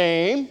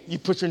name, you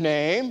put your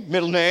name,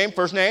 middle name,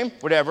 first name,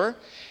 whatever.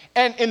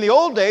 And in the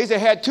old days, they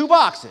had 2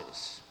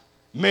 boxes,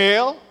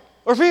 male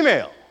or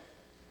female.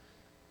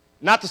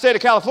 Not the state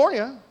of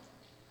California.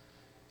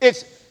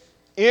 It's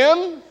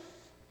M,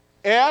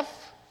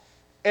 F,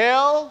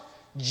 L,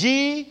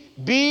 G,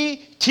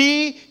 B,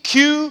 T,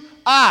 Q,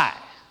 I.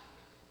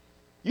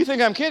 You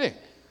think I'm kidding?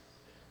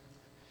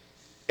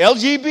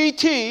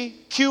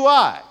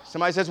 LGBTQI.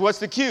 Somebody says, what's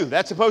the Q?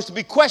 That's supposed to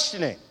be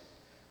questioning.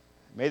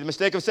 Made the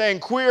mistake of saying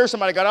queer.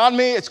 Somebody got on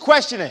me. It's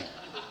questioning.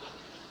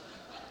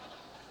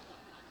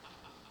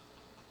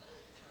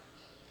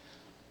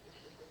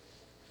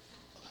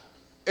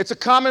 It's a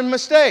common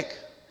mistake.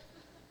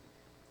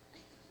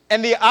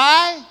 And the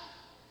I,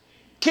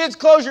 kids,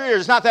 close your ears.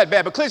 It's not that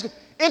bad, but please,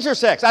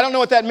 intersex. I don't know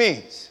what that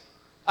means.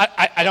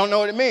 I don't know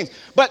what it means.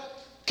 But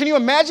can you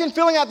imagine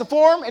filling out the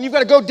form and you've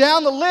got to go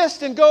down the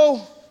list and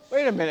go,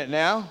 wait a minute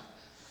now.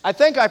 I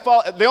think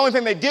the only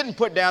thing they didn't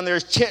put down there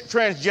is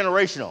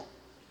transgenerational.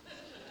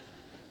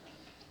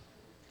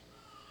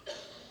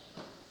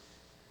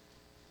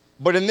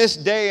 But in this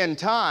day and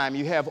time,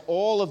 you have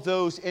all of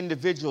those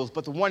individuals,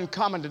 but the one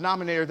common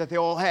denominator that they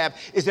all have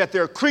is that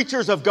they're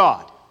creatures of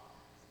God.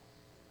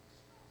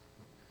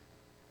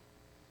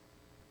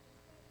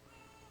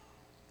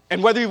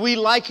 And whether we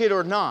like it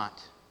or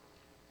not,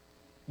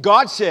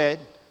 God said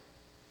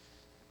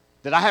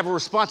that I have a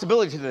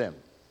responsibility to them,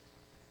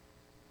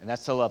 and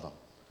that's to love them.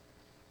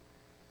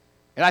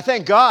 And I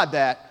thank God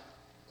that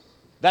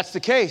that's the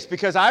case,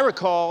 because I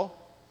recall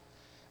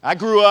I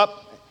grew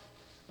up,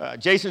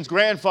 Jason's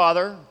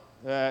grandfather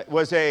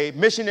was a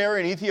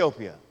missionary in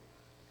Ethiopia.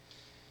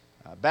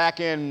 Back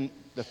in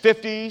the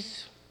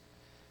 50s,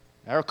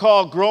 I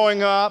recall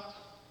growing up,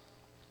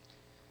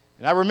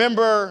 and I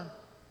remember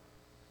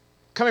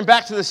coming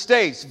back to the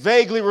States,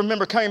 vaguely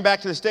remember coming back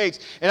to the States,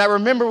 and I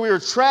remember we were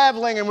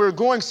traveling and we were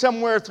going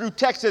somewhere through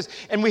Texas,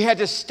 and we had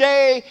to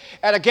stay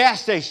at a gas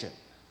station.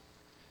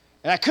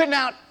 And I could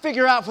not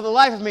figure out for the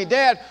life of me,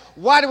 Dad,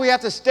 why do we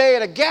have to stay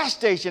at a gas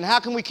station? How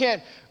come we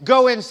can't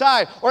go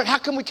inside? Or how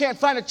come we can't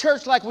find a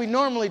church like we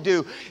normally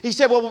do? He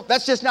said, well,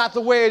 that's just not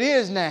the way it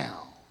is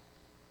now.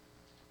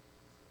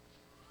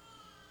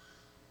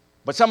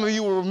 But some of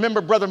you will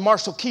remember Brother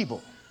Marshall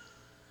Keeble.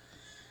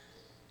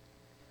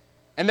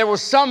 And there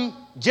was some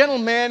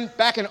gentleman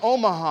back in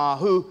Omaha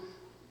who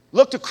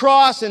looked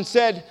across and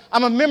said,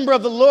 I'm a member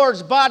of the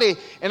Lord's body,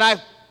 and I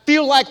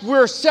feel like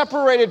we're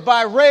separated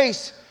by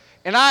race,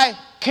 and I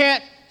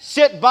can't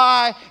sit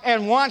by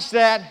and watch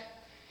that.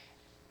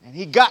 And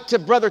he got to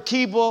Brother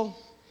Keeble.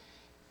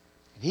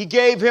 He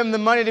gave him the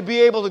money to be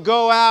able to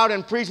go out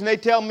and preach. And they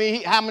tell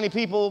me how many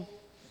people,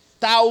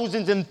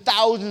 thousands and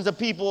thousands of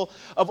people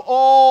of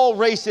all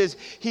races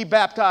he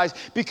baptized.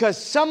 Because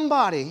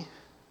somebody,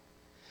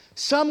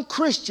 some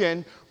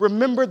Christian,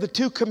 remembered the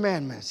two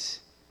commandments: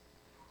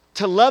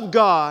 to love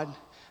God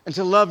and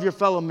to love your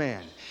fellow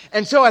man.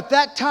 And so at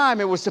that time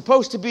it was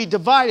supposed to be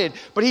divided.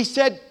 But he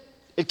said,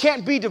 it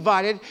can't be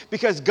divided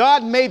because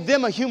God made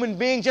them a human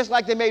being just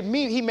like they made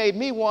me. He made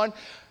me one,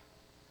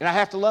 and I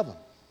have to love them.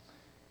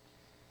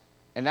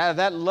 And out of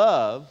that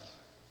love,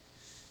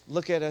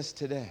 look at us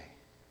today.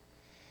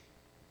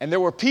 And there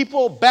were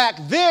people back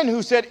then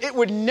who said it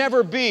would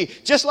never be.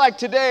 Just like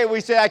today, we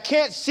say, I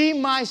can't see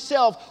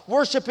myself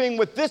worshiping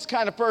with this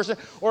kind of person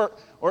or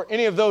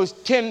any of those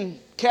 10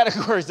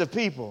 categories of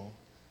people.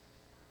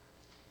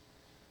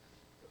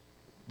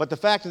 But the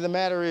fact of the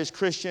matter is,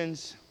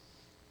 Christians,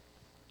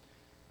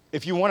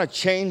 if you want to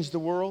change the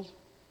world,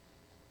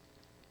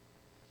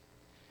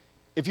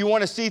 if you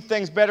want to see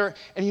things better,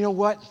 and you know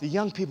what? The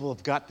young people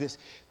have got this.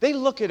 They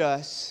look at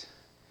us,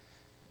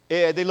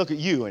 they look at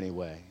you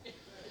anyway.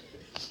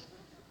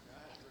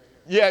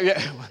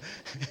 Yeah.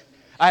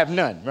 I have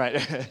none,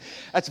 right?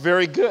 That's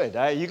very good.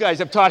 You guys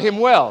have taught him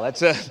well.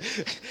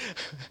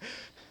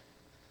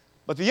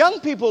 But the young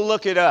people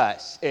look at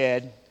us,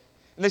 Ed,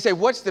 and they say,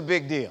 what's the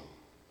big deal?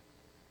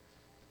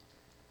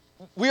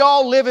 We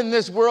all live in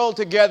this world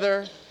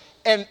together.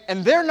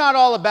 And they're not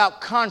all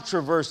about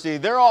controversy.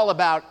 They're all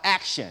about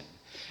action.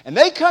 And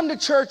they come to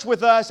church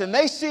with us and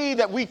they see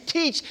that we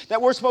teach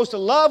that we're supposed to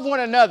love one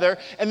another.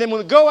 And then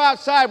when we go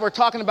outside, we're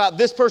talking about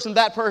this person,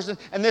 that person,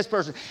 and this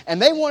person. And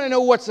they want to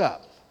know what's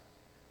up.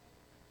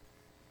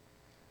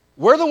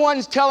 We're the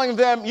ones telling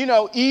them,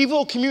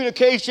 evil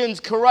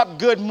communications corrupt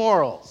good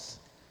morals.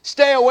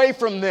 Stay away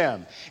from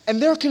them. And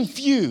they're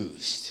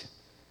confused.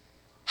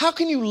 How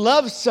can you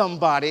love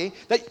somebody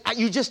that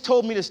you just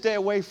told me to stay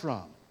away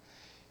from?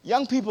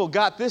 Young people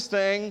got this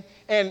thing,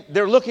 and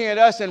they're looking at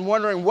us and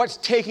wondering what's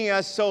taking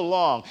us so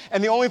long.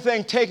 And the only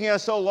thing taking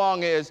us so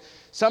long is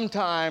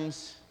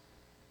sometimes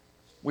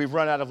we've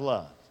run out of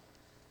love.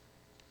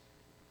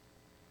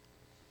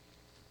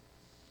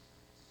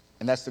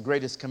 And that's the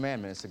greatest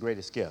commandment. It's the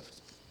greatest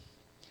gift.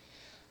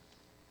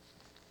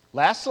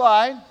 Last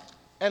slide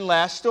and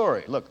last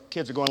story. Look,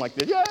 kids are going like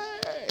this.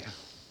 Yay!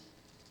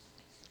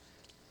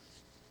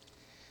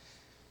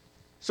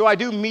 So I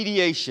do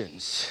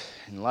mediations.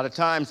 And a lot of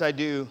times I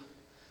do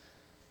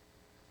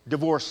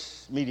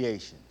divorce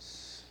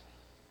mediations.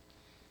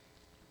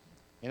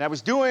 And I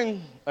was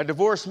doing a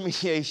divorce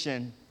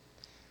mediation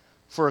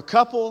for a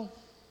couple,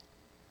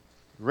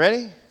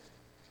 ready,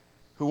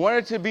 who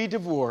wanted to be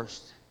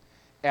divorced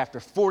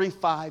after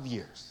 45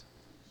 years.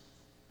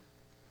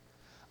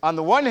 On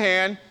the one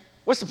hand,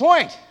 what's the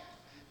point?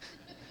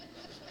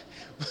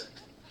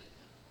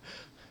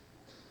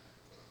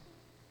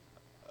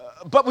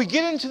 But we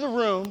get into the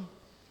room,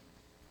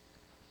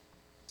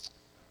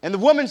 and the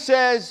woman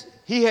says,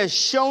 he has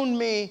shown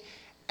me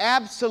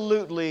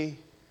absolutely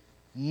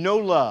no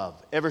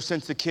love ever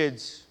since the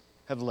kids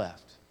have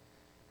left.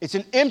 It's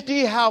an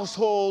empty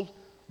household,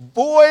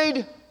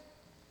 void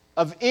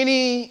of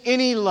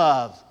any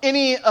love,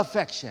 any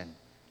affection,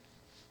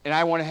 and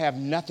I want to have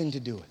nothing to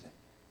do with it.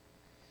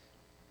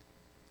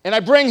 And I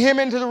bring him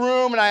into the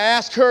room, and I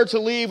ask her to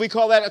leave. We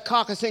call that a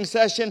caucusing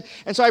session.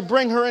 And so I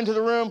bring him into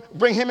the room,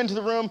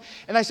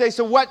 and I say,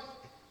 so what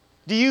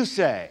do you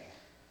say?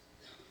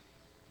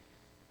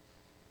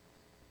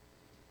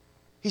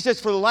 He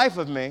says, for the life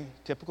of me,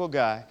 typical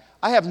guy,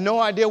 I have no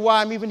idea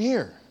why I'm even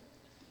here.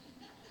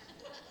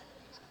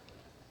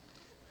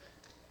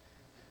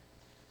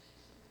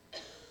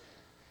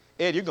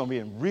 Ed, you're going to be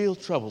in real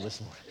trouble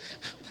this morning.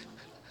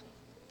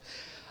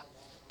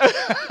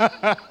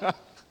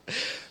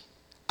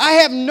 I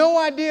have no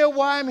idea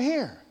why I'm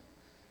here.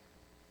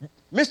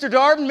 Mr.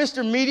 Darden,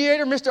 Mr.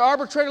 Mediator, Mr.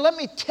 Arbitrator, let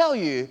me tell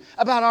you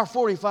about our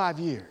 45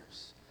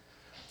 years.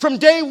 From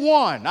day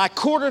one, I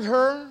courted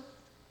her.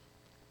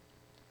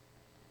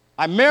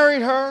 I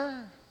married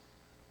her.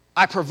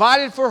 I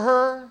provided for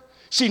her.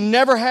 She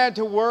never had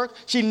to work.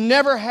 She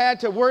never had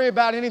to worry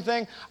about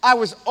anything. I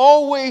was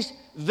always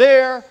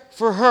there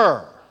for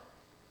her.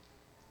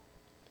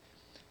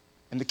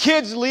 And the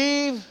kids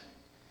leave,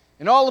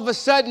 and all of a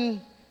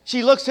sudden,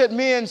 she looks at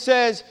me and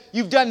says,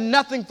 you've done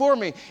nothing for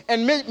me.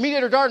 And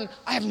Mediator Darden,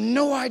 I have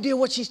no idea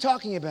what she's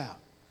talking about.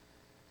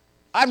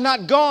 I've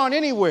not gone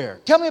anywhere.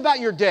 Tell me about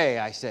your day,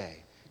 I say.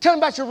 Tell me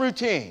about your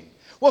routine.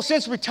 Well,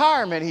 since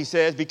retirement, he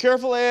says, be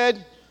careful,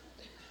 Ed.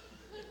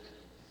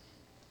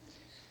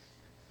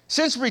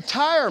 Since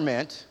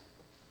retirement,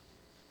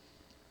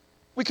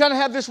 we kind of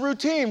have this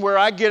routine where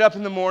I get up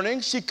in the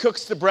morning, she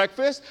cooks the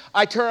breakfast,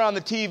 I turn on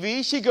the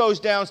TV, she goes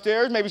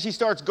downstairs, maybe she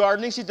starts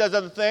gardening, she does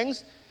other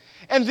things.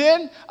 And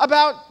then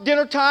about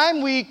dinner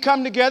time, we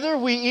come together,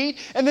 we eat,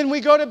 and then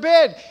we go to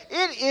bed.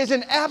 It is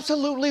an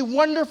absolutely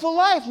wonderful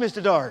life,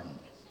 Mr. Darden.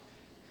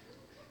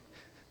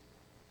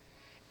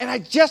 And I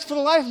just for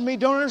the life of me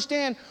don't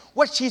understand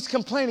what she's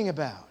complaining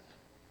about.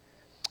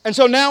 And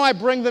so now I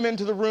bring them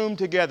into the room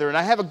together, and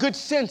I have a good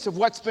sense of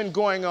what's been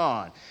going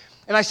on.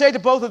 And I say to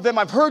both of them,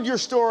 I've heard your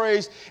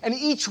stories, and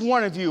each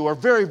one of you are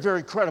very,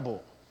 very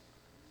credible.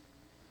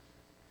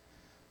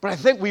 But I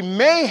think we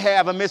may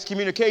have a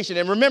miscommunication.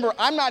 And remember,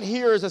 I'm not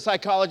here as a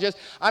psychologist.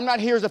 I'm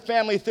not here as a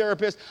family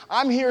therapist.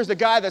 I'm here as the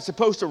guy that's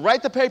supposed to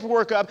write the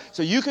paperwork up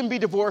so you can be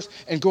divorced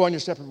and go on your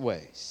separate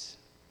ways.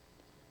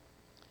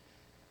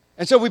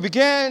 And so we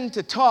began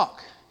to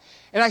talk.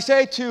 And I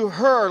say to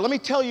her, let me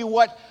tell you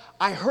what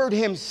I heard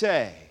him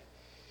say.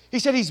 He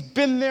said he's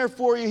been there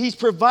for you. He's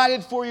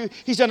provided for you.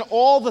 He's done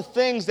all the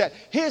things that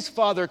his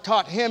father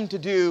taught him to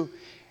do.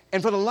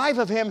 And for the life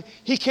of him,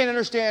 he can't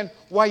understand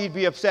why you'd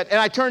be upset. And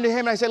I turned to him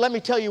and I said, let me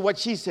tell you what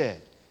she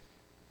said.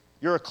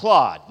 You're a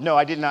clod. No,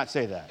 I did not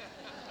say that.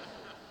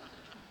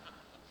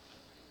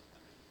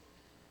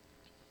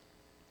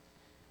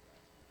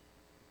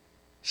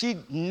 She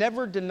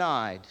never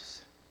denied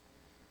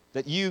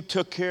that you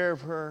took care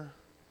of her,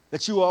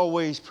 that you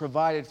always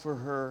provided for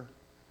her.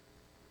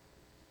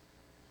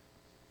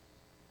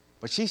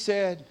 But she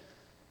said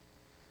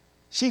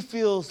she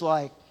feels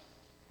like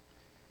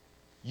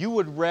you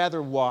would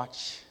rather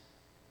watch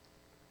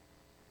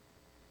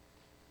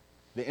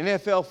the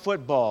NFL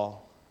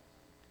football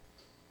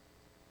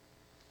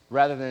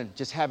rather than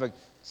just have a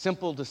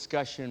simple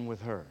discussion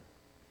with her.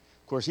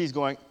 Of course, he's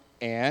going,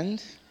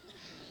 and?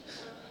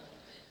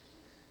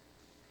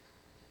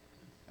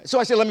 So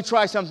I said, let me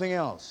try something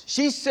else.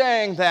 She's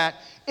saying that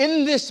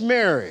in this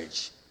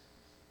marriage,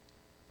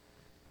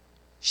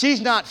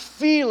 she's not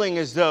feeling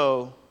as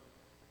though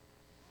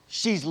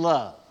she's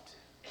loved.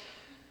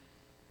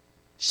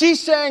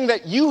 She's saying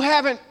that you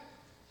haven't,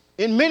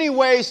 in many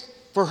ways,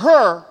 for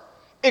her,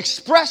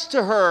 expressed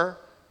to her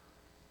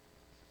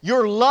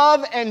your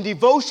love and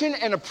devotion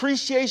and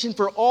appreciation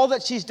for all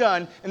that she's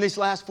done in these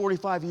last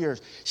 45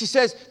 years. She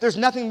says there's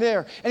nothing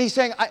there. And he's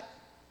saying,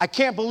 I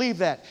can't believe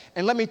that.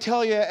 And let me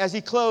tell you, as I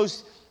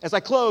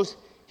closed,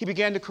 he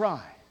began to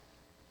cry.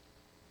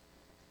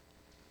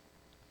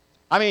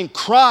 I mean,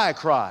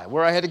 cry,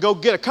 where I had to go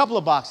get a couple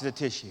of boxes of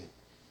tissue.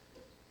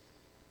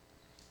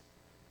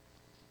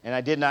 And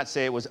I did not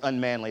say it was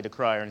unmanly to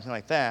cry or anything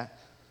like that.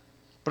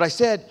 But I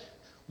said,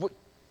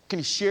 can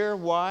you share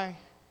why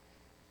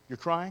you're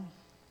crying?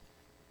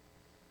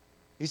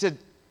 He said,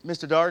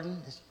 Mr. Darden,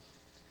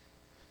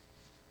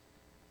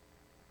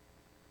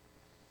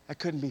 I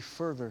couldn't be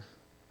further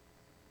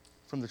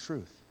from the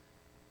truth.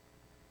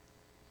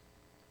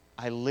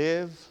 I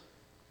live,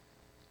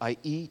 I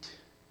eat,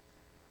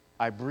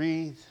 I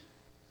breathe,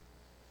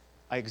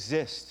 I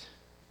exist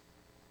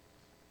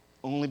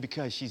only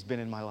because she's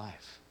been in my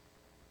life.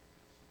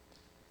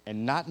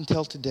 And not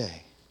until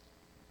today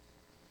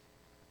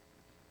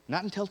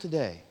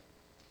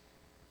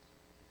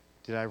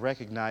did I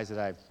recognize that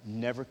I've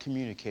never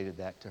communicated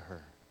that to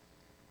her.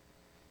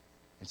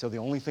 And so the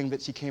only thing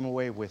that she came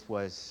away with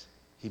was,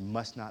 he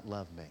must not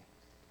love me.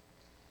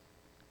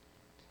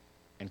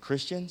 And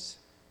Christians,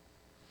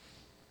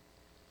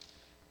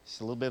 just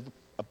a little bit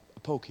of a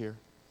poke here.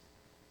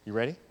 You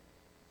ready?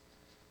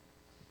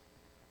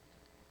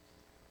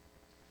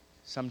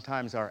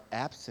 Sometimes our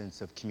absence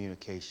of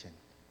communication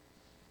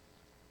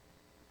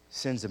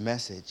sends a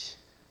message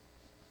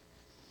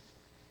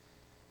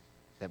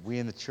that we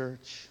in the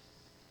church,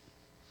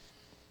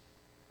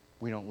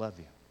 we don't love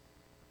you.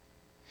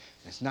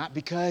 It's not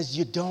because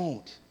you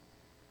don't.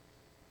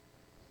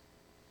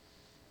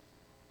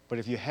 But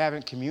if you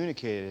haven't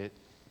communicated it,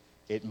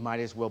 it might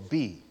as well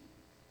be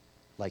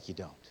like you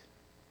don't.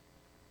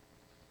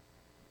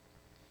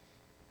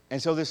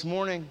 And so this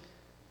morning,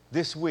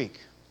 this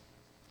week,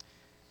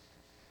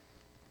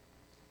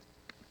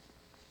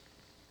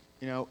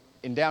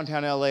 in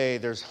downtown LA,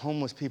 there's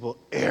homeless people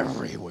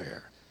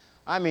everywhere.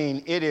 I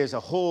mean, it is a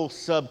whole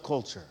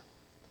subculture.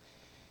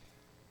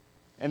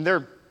 And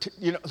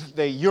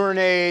they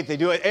urinate, they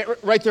do it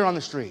right there on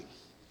the street.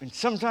 And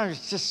sometimes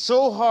it's just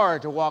so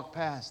hard to walk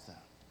past them.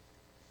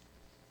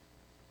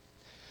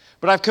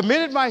 But I've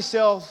committed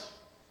myself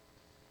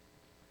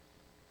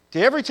to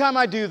every time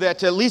I do that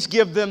to at least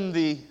give them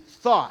the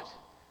thought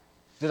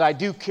that I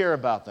do care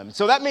about them.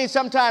 So that means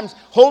sometimes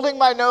holding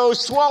my nose,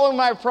 swallowing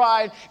my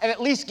pride, and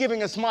at least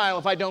giving a smile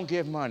if I don't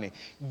give money.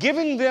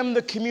 Giving them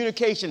the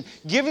communication,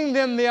 giving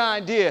them the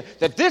idea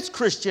that this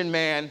Christian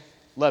man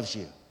loves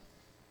you.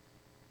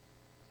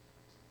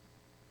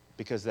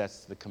 Because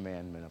that's the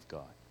commandment of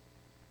God.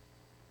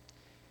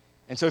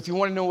 And so if you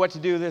want to know what to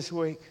do this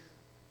week,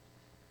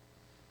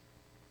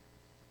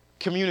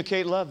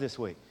 communicate love this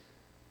week.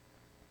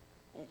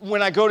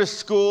 When I go to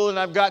school and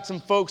I've got some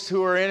folks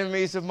who are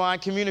enemies of mine,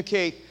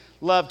 communicate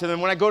love to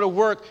them. When I go to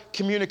work,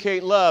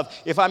 communicate love.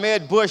 If I'm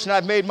Ed Bush and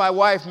I've made my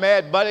wife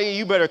mad, buddy,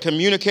 you better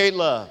communicate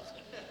love.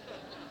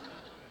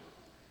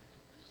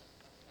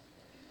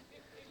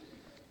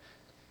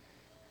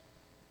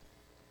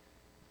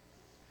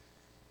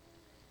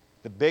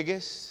 The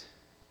biggest,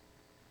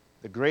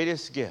 the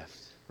greatest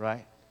gift,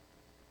 right?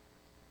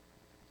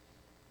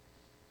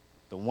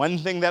 The one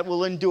thing that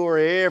will endure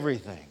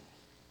everything.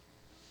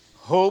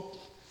 Hope,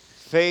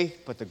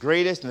 faith, but the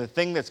greatest and the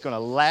thing that's going to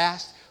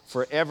last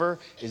forever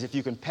is if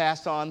you can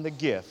pass on the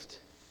gift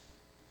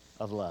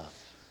of love.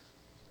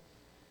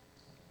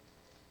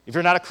 If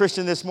you're not a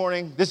Christian this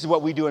morning, this is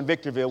what we do in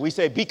Victorville. We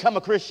say, become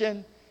a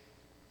Christian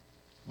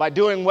by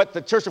doing what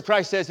the Church of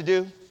Christ says to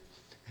do.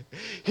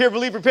 Hear,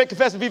 believe, repent,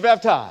 confess, and be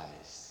baptized.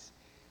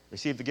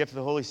 Receive the gift of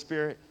the Holy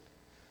Spirit.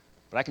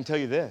 But I can tell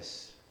you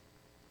this.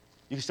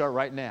 You can start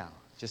right now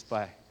just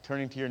by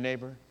turning to your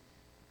neighbor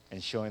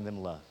and showing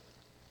them love.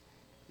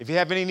 If you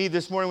have any need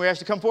this morning, we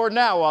ask you to come forward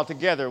now while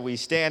together we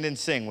stand and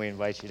sing. We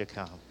invite you to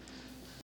come.